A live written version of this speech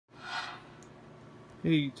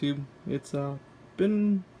Hey YouTube, it's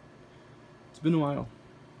been a while.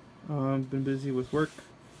 I've been busy with work.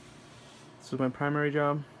 This is my primary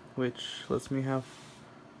job, which lets me have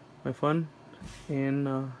my fun in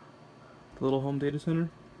the little home data center.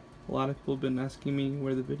 A lot of people have been asking me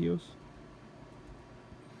where the videos.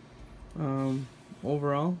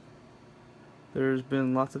 Overall, there's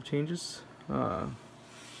been lots of changes, a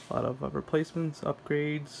lot of replacements,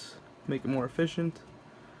 upgrades, make it more efficient.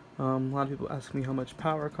 A lot of people ask me how much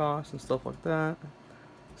power costs and stuff like that.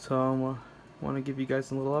 So I want to give you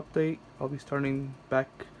guys a little update. I'll be starting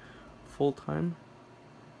back full time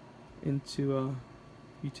into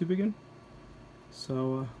YouTube again.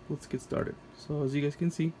 So let's get started. So as you guys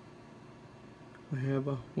can see, I have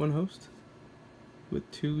one host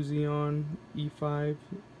with two Xeon E5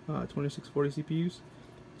 2640 CPUs,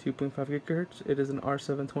 2.5 gigahertz. It is an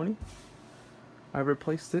R720. I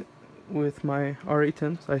replaced it with my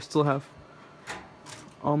R810s. I still have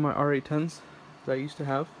all my R810s that I used to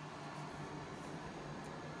have,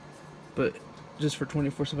 but just for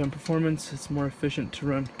 24/7 performance, it's more efficient to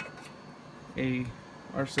run a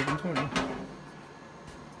R720.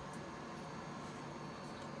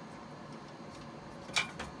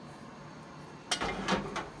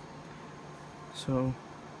 So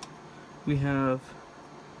we have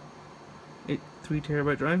 3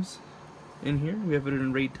 terabyte drives in here. We have it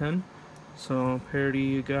in RAID 10, so parity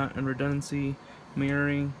you got and redundancy,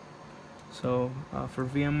 mirroring. So for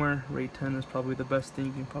VMware, RAID 10 is probably the best thing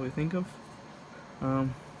you can probably think of.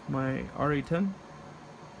 My R810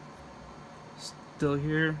 still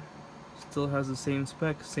here, still has the same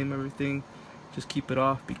specs, same everything. Just keep it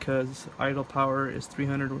off because idle power is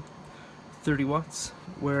 330 watts,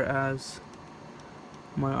 whereas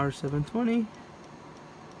my R720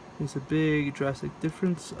 is a big drastic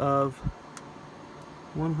difference of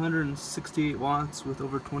 168 watts with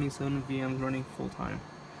over 27 VMs running full time.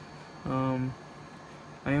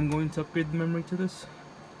 I am going to upgrade the memory to this.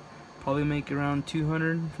 Probably make around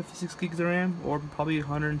 256 gigs of RAM, or probably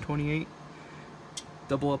 128.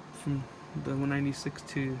 Double up from the 196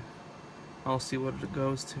 to, I'll see what it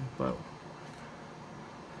goes to, but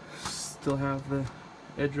still have the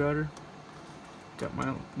edge router. Got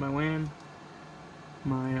my WAN,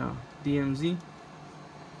 my DMZ,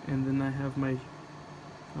 and then I have my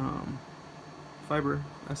fiber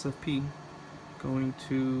SFP going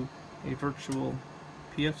to a virtual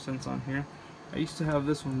PF sense on here. I used to have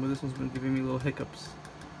this one, but this one's been giving me little hiccups,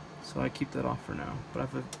 so I keep that off for now. But I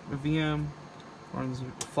have a VM, runs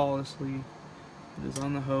flawlessly. It is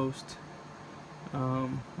on the host.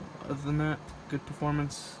 Other than that, good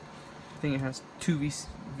performance. I think it has 2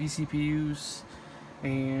 vCPUs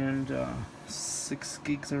and 6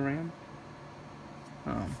 gigs of RAM.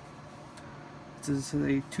 This is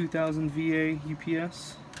a 2000 VA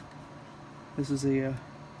UPS. This is a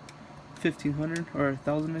 1500 or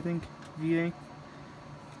 1000, I think, VA.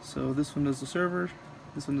 So this one does the server,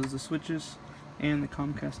 this one does the switches, and the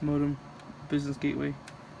Comcast modem business gateway.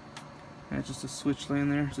 And it's just a switch laying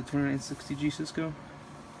there. It's a 2960G Cisco.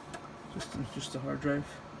 Just a hard drive.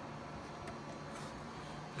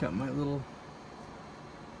 Got my little.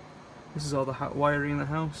 This is all the hot wiring in the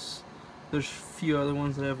house. There's a few other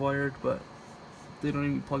ones that I've wired, but they don't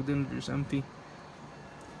even plugged in. They're just empty.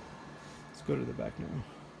 Let's go to the back now.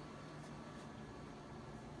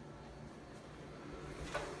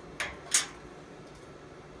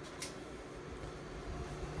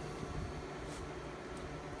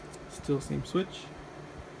 Still same switch.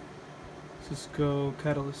 Cisco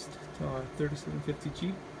Catalyst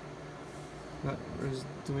 3750G. That is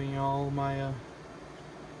doing all my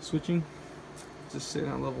switching. Just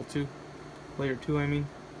sitting at level 2, layer 2 I mean.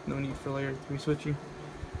 No need for layer 3 switching.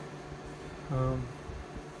 So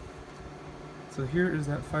here is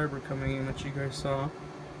that fiber coming in that you guys saw,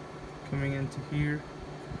 coming into here,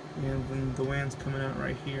 and then the WAN's coming out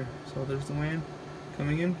right here. So there's the WAN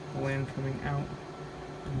coming in, the WAN coming out,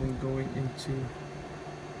 and then going into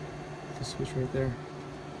the switch right there.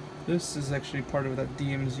 This is actually part of that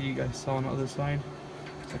DMZ you guys saw on the other side.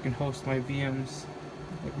 So I can host my VMs,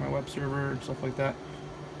 like my web server and stuff like that,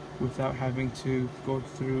 without having to go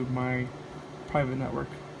through my private network.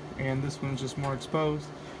 And this one's just more exposed,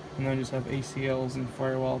 and then I just have ACLs and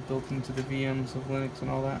firewall built into the VMs of Linux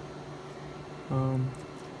and all that.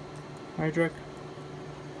 Hydrec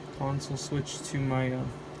console switch to my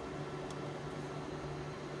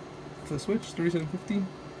the switch 3750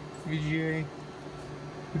 VGA.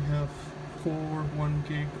 We have 4 1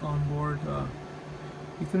 gig onboard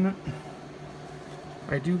Ethernet.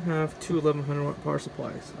 I do have 2 1100 watt power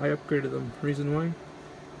supplies. I upgraded them. Reason why?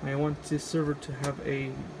 I want this server to have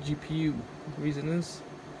a GPU. The reason is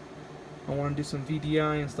I want to do some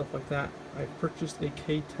VDI and stuff like that. I've purchased a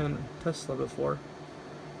K10 Tesla before,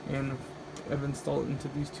 and I've installed it into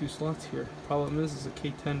these two slots here. Problem is the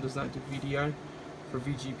K10 does not do VDI for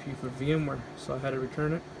VGP for VMware, so I had to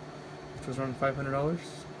return it, which was around $500.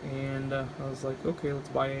 And I was like, okay, let's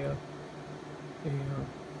buy I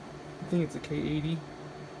think it's a K80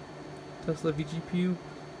 Tesla vGPU,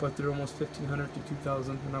 but they're almost $1,500 to $2,000,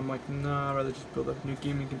 and I'm like, nah, I'd rather just build a new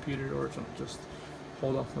gaming computer or something, just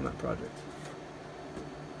hold off on that project.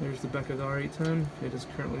 There's the back of the R810. It is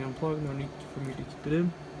currently unplugged, no need for me to keep it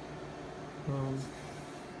in.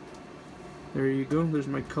 There you go, there's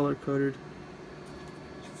my color coded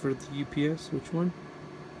for the UPS, which one?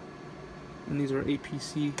 And these are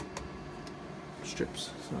APC strips.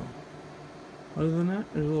 So other than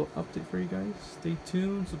that, there's a little update for you guys. Stay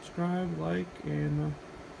tuned, subscribe, like, and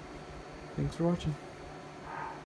thanks for watching.